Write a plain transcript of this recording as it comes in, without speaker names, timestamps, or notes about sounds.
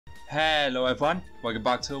Hello everyone, welcome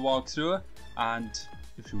back to the walkthrough, and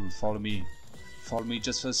if you will follow me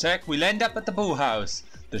just for a sec, we'll end up at the Boo House,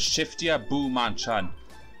 the Shiftier Boo Mansion.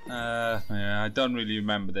 Yeah, I don't really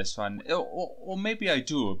remember this one, or maybe I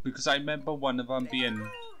do, because I remember one of them being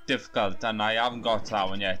difficult and I haven't got that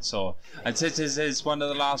one yet. So, and since this is one of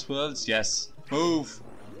the last worlds, yes, move,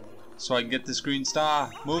 so I can get this green star.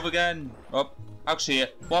 Move again. Oh, actually,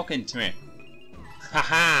 walk into me.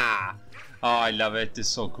 Haha! Oh, I love it. This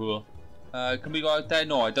is so cool. Can we go out there?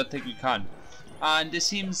 No, I don't think we can. And it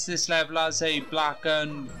seems this level has a black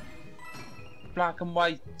and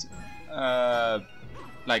white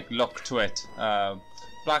like look to it.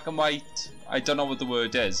 Black and white. I don't know what the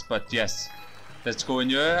word is, but yes. Let's go in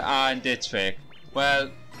here, and it's fake. Well,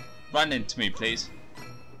 run into me, please.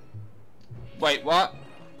 Wait, what?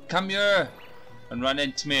 Come here and run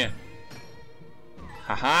into me.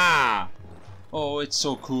 Haha! Oh, it's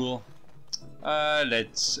so cool.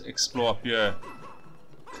 Let's explore up here,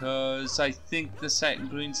 cause I think the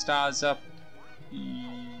second green star's up.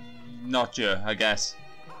 Not here, I guess.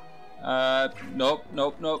 Nope,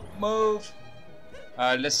 move.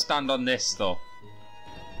 Let's stand on this though,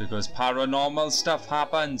 because paranormal stuff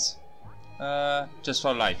happens. Just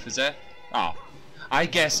for life, is it? Oh, I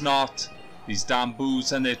guess not. These damn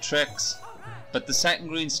boos and their tricks. But the second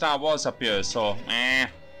green star was up here, so I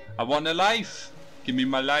want a life. Give me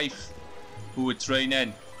my life. Ooh, it's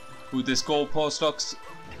raining. Ooh, this goalpost looks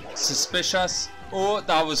suspicious. Oh,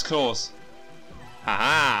 that was close.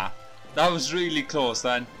 Haha! That was really close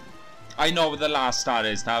then. I know where the last star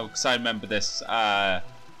is now, because I remember this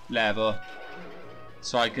level.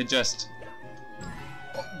 So I could just...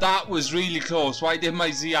 That was really close. Why didn't my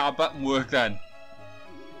ZR button work then?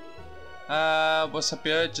 What's up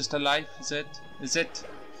here? Just a life, is it? Is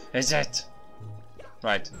it?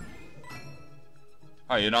 Right.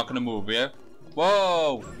 Oh, you're not gonna move here?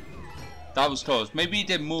 Whoa! That was close. Maybe he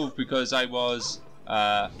didn't move because I was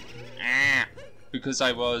the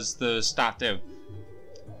statue.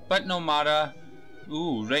 But no matter.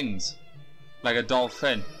 Ooh, rings. Like a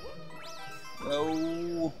dolphin.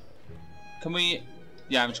 Oh. Can we...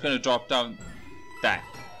 Yeah, I'm just gonna drop down there.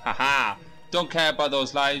 Haha! Don't care about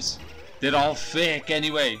those lives. They're all fake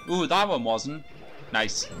anyway. Ooh, that one wasn't.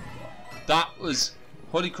 Nice. That was...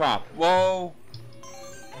 Holy crap. Whoa!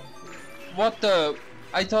 What the...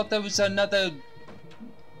 I thought there was another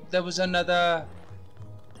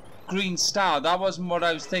green star. That wasn't what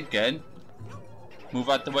I was thinking. Move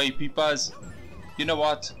out the way, peepers. You know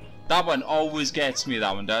what? That one always gets me,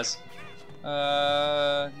 that one does.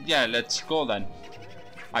 Yeah, let's go then.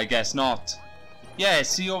 I guess not. Yeah,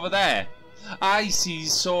 see over there? I see,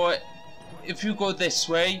 so if you go this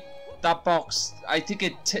way, that box, I think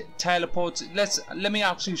it teleports... Let me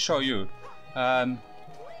actually show you.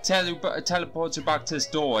 Teleports you back to this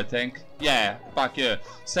door, I think. Yeah, back here.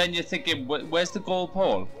 So then you're thinking, where's the gold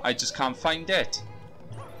pole? I just can't find it.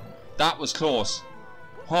 That was close.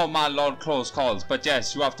 Oh man, a lot of close calls. But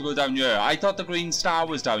yes, you have to go down here. I thought the green star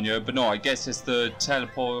was down here, but no, I guess it's the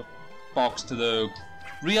teleport box to the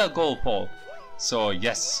real gold pole. So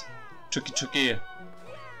yes, tricky.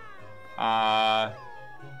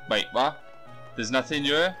 Wait, what? There's nothing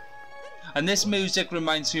here? And this music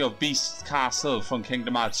reminds me of Beast's Castle from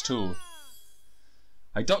Kingdom Hearts 2.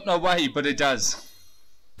 I don't know why, but it does.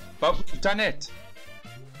 But we've done it.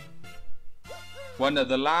 One of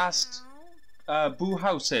the last Boo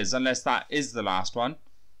houses, unless that is the last one.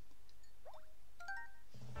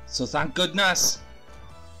 So thank goodness.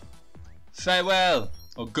 Farewell.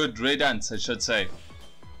 Or good riddance, I should say.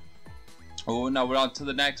 Oh, now we're on to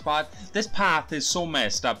the next part. This path is so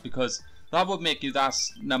messed up because... That would make you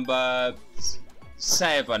that's number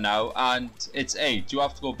 7 now, and it's 8. You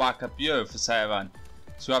have to go back up here for 7.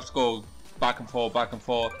 So you have to go back and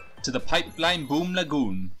forth to the Pipeline Boom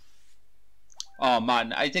Lagoon. Oh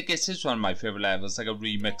man, I think this is one of my favourite levels, like a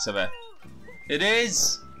remix of it. It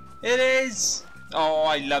is! Oh,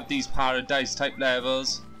 I love these paradise type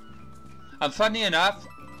levels. And funny enough,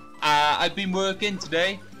 I've been working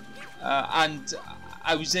today, and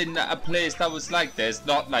I was in a place that was like this,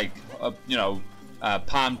 not like... you know,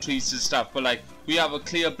 palm trees and stuff, but like we have a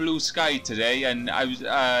clear blue sky today, and I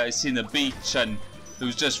was seeing the beach, and it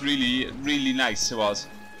was just really nice. It was.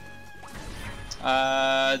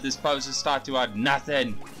 This Bowser statue had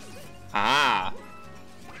nothing. Ah,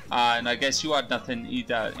 and I guess you had nothing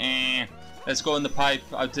either. Let's go in the pipe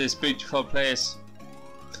out to this beautiful place.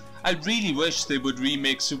 I really wish they would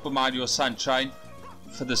remake Super Mario Sunshine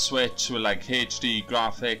for the Switch with like HD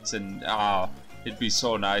graphics, and it'd be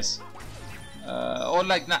so nice. Or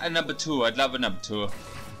like a number 2. I'd love a number 2.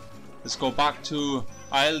 Let's go back to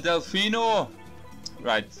Isle Delfino.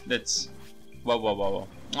 Right, let's... Whoa, whoa, whoa, whoa.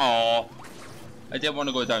 Oh, I didn't want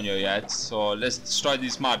to go down here yet, so let's destroy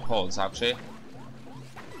these mad poles, actually.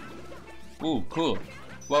 Ooh, cool.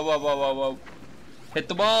 Whoa, whoa, whoa, whoa, whoa. Hit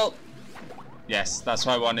the wall! Yes, that's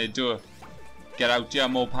what I wanted to do. Get out here,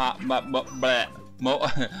 more power.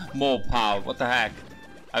 More power. What the heck?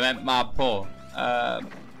 I meant mad pole.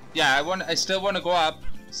 Yeah, I still want to go up.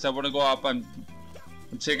 I'm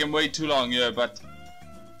taking way too long here, but...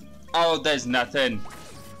 Oh, there's nothing.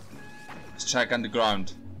 Let's check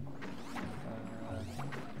underground.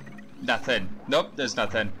 Nothing. Nope, there's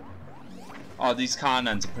nothing. Oh, these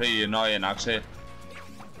cannons are pretty annoying, actually.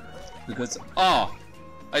 Because, oh,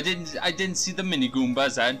 I didn't see the mini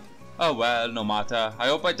Goombas then. Oh well, no matter. I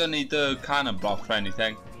hope I don't need the cannon block for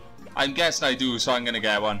anything. I'm guessing I do, so I'm gonna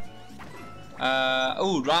get one.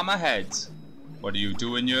 Oh, rammerheads. What are you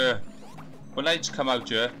doing here? Will I just come out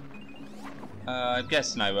here? I'm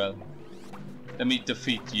guessing I will. Let me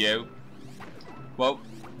defeat you. Well,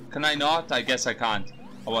 can I not? I guess I can't.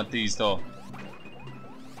 I want these though.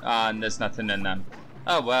 And there's nothing in them.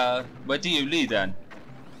 Oh well, where do you lead then?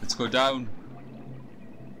 Let's go down.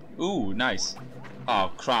 Ooh, nice.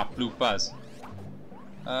 Oh crap, bloopers.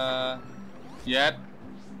 Yep.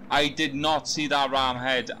 I did not see that ram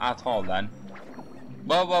head at all then.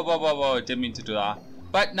 Whoa, whoa, whoa, whoa, whoa, didn't mean to do that.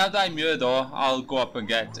 But now that I'm here though, I'll go up and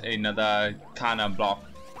get another cannon block.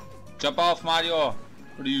 Jump off, Mario.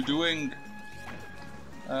 What are you doing?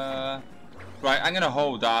 Right, I'm gonna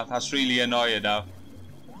hold that. That's really annoying now.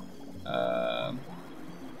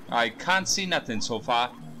 I can't see nothing so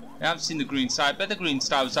far. I haven't seen the green star. But the green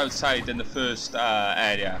star was outside in the first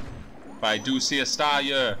area. But I do see a star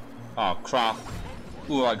here. Oh crap.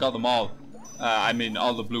 Ooh, I got them all. I mean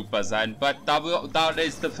all the bloopers then. But that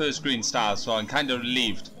is the first green star, so I'm kind of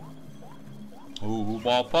relieved. Ooh,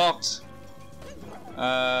 wall box.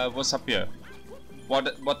 What's up here?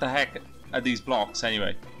 What the heck are these blocks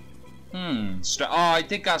anyway? Oh, I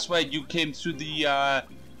think that's where you came through the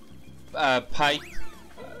pipe.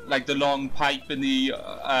 Like the long pipe in the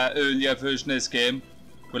earlier version of this game.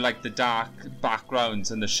 With like the dark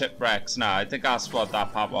backgrounds and the shipwrecks. Nah, I think that's what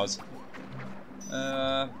that part was.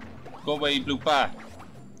 Go away, blooper.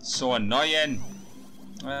 So annoying.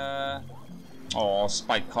 Oh,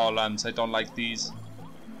 spike columns. I don't like these.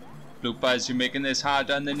 Bloopers, you're making this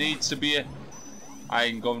harder than it needs to be.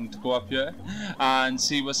 I'm going to go up here and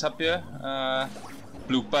see what's up here.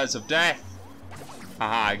 Bloopers of death.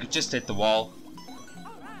 Haha, I could just hit the wall.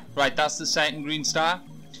 Right, that's the second green star.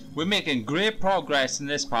 We're making great progress in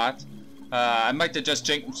this part. I might have just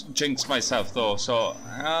jinxed myself though, so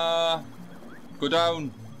go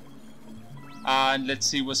down. And let's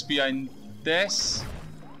see what's behind this.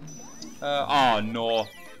 Oh no.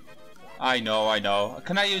 I know.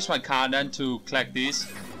 Can I use my cannon to collect these?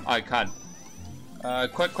 I can.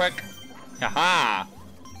 Quick. Haha!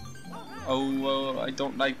 Oh, I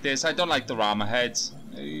don't like this. I don't like the rammerheads.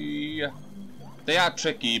 They are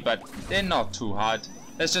tricky, but they're not too hard.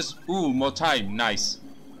 Let's just... Ooh, more time. Nice.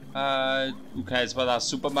 Who cares about that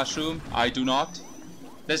super mushroom? I do not.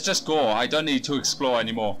 Let's just go. I don't need to explore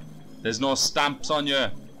anymore. There's no stamps on you.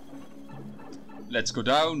 Let's go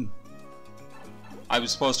down. I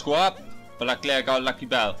was supposed to go up, but luckily I got a lucky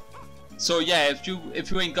bell. So yeah, if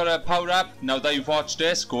you ain't got a power up, now that you've watched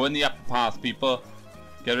this, go in the upper path, people.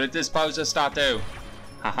 Get rid of this Bowser statue.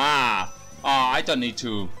 Haha. Oh, I don't need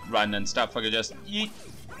to run and stuff. I can just eat.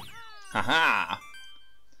 Haha.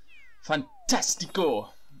 Fantastico.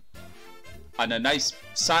 And a nice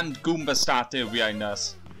sand Goomba statue behind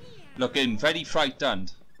us. Looking very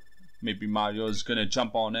frightened. Maybe Mario's gonna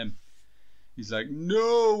jump on him. He's like,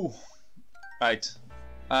 no. Right.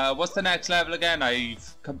 What's the next level again? I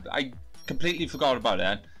completely forgot about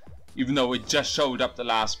it. Even though it just showed up the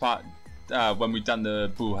last part when we done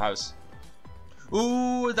the Boo house.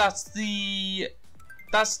 Ooh, that's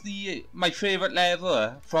my favorite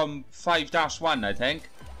level from 5-1, I think.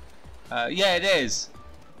 Yeah, it is.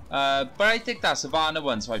 But I think that Savannah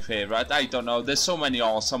one's my favorite. I don't know. There's so many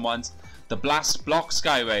awesome ones. The Blast Block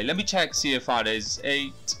Skyway. Let me check, see if that is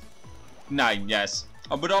 8, 9. Yes,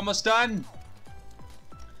 and we're almost done.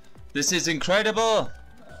 This is incredible.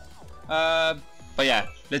 But yeah,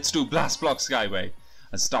 let's do Blast Block Skyway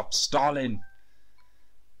and stop stalling.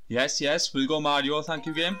 Yes, we'll go Mario. Thank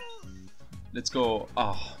you, game. Let's go.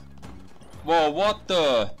 Oh, whoa! What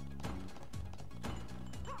the?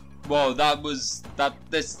 Whoa!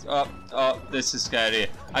 This is scary.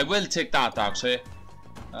 I will take that actually.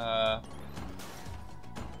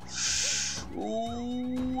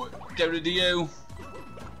 Ooh, get rid of you.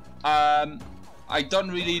 I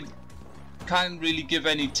can't really give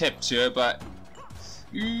any tips here, but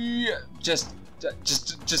just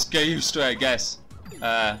Just get used to it, I guess.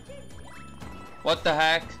 What the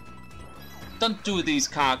heck? Don't do these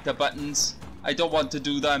character buttons. I don't want to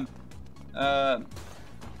do them.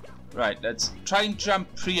 Right, let's try and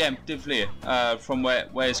jump preemptively from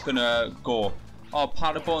where it's gonna go. Oh,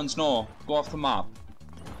 Parabones, no. Go off the map.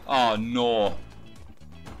 Oh, no.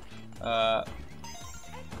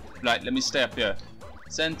 Right, let me stay up here.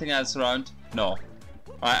 Is there anything else around? No.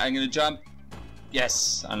 Alright, I'm gonna jump.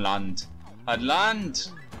 Yes, and land. And land!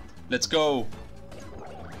 Let's go.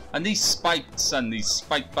 And these spikes and these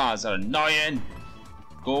spike bars are annoying.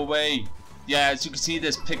 Go away. Yeah, as you can see,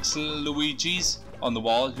 there's pixel Luigi's on the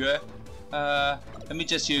wall here. Let me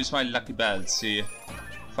just use my lucky bell, see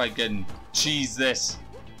if I can cheese this.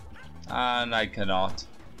 And I cannot.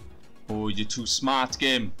 Oh, you're too smart,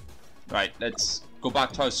 game. Right, let's go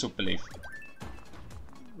back to our super leaf.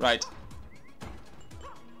 Right.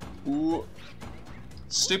 Ooh.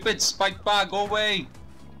 Stupid spike bar, go away.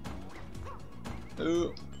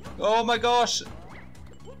 Ooh. Oh my gosh.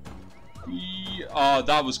 Oh,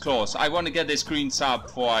 that was close. I want to get this green sab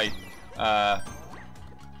before I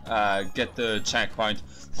get the checkpoint.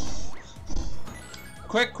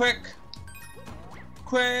 Quick, quick.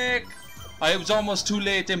 Quick. I was almost too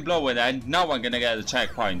late in blowing then. Now I'm going to get the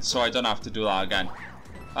checkpoint, so I don't have to do that again.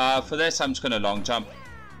 For this, I'm just going to long jump.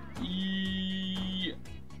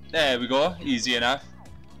 There we go. Easy enough.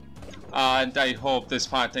 And I hope this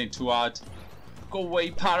part ain't too hard. Go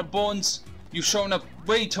away, Parabones. You've shown up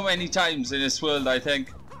way too many times in this world, I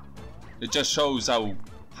think. It just shows how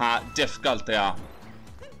difficult they are.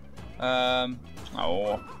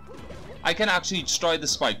 Oh. I can actually destroy the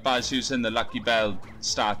spike bars using the Lucky Bell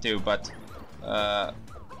statue, but...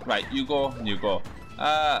 right, you go, and you go.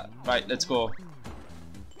 Right, let's go.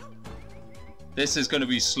 This is gonna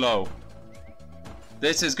be slow.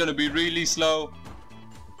 This is gonna be really slow.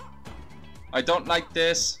 I don't like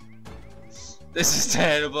this. This is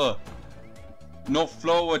terrible. No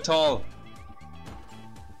flow at all.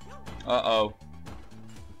 Uh-oh.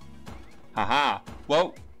 Haha.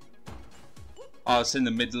 Whoa. Oh, it's in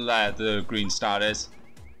the middle there, the green star is.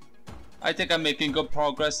 I think I'm making good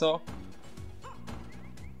progress though.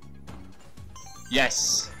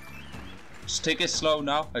 Yes. Just take it slow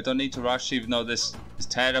now. I don't need to rush even though this is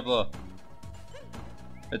terrible.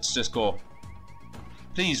 Let's just go.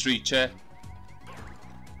 Please reach it.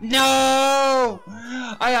 No!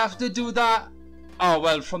 I have to do that. Oh,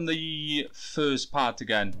 well, from the first part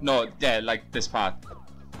again. No, yeah, like this part.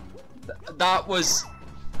 That was...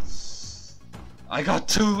 I got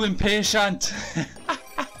too impatient.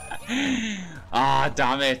 Ah,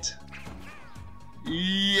 damn it.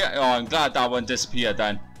 Yeah. Oh, I'm glad that one disappeared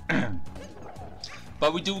then.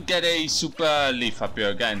 But we do get a super leaf up here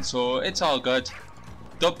again, so it's all good.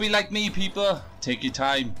 Don't be like me, people. Take your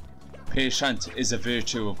time. Patient is a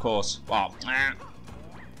virtue, of course. Wow.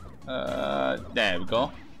 There we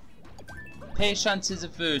go. Patience is a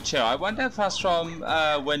virtue. I wonder if that's from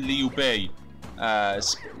when Liu Bei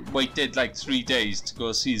waited like 3 days to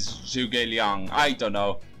go see Zhuge Liang. I don't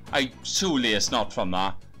know. Surely it's not from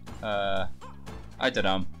that. I don't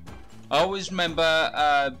know. I always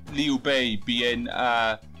remember Liu Bei being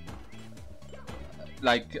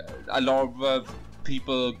like a lot of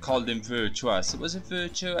people called him virtuous. Was it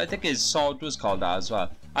virtue? I think his sword was called that as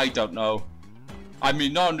well. I don't know. I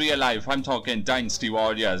mean, not in real life. I'm talking Dynasty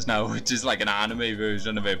Warriors now, which is like an anime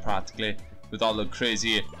version of it practically, with all the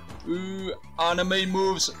crazy anime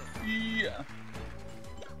moves. Yeah.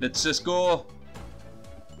 Let's just go.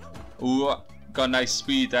 Ooh, got nice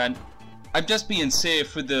speed then. I'm just being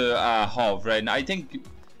safe with the hovering. I think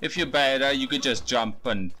if you're better, you could just jump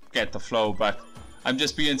and get the flow, but I'm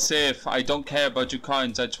just being safe. I don't care about your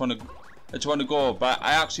coins. I just want to go, but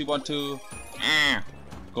I actually want to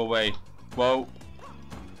go away. Whoa.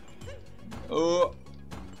 Oh.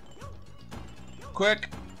 Quick.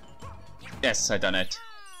 Yes, I done it.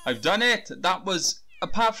 I've done it. That was,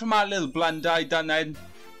 apart from our little blunder I done then,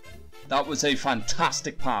 that was a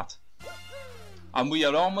fantastic part. And we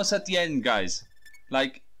are almost at the end, guys.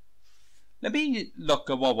 Like, let me look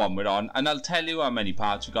at what one we're on, and I'll tell you how many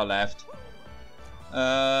parts we got left.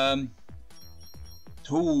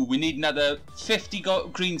 Ooh, we need another 50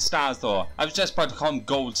 green stars though. I was just about to call them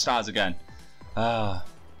gold stars again.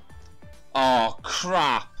 Oh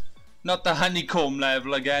crap. Not the honeycomb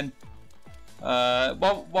level again.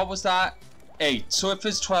 What was that? 8. So if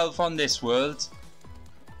it's 12 on this world,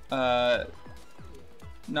 9,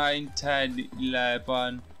 10,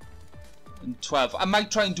 11 and 12. I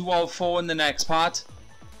might try and do all 4 in the next part,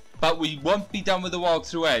 but we won't be done with the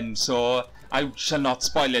walkthrough end, so I shall not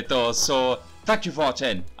spoil it though. So thank you for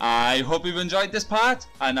watching. I hope you've enjoyed this part,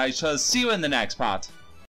 and I shall see you in the next part.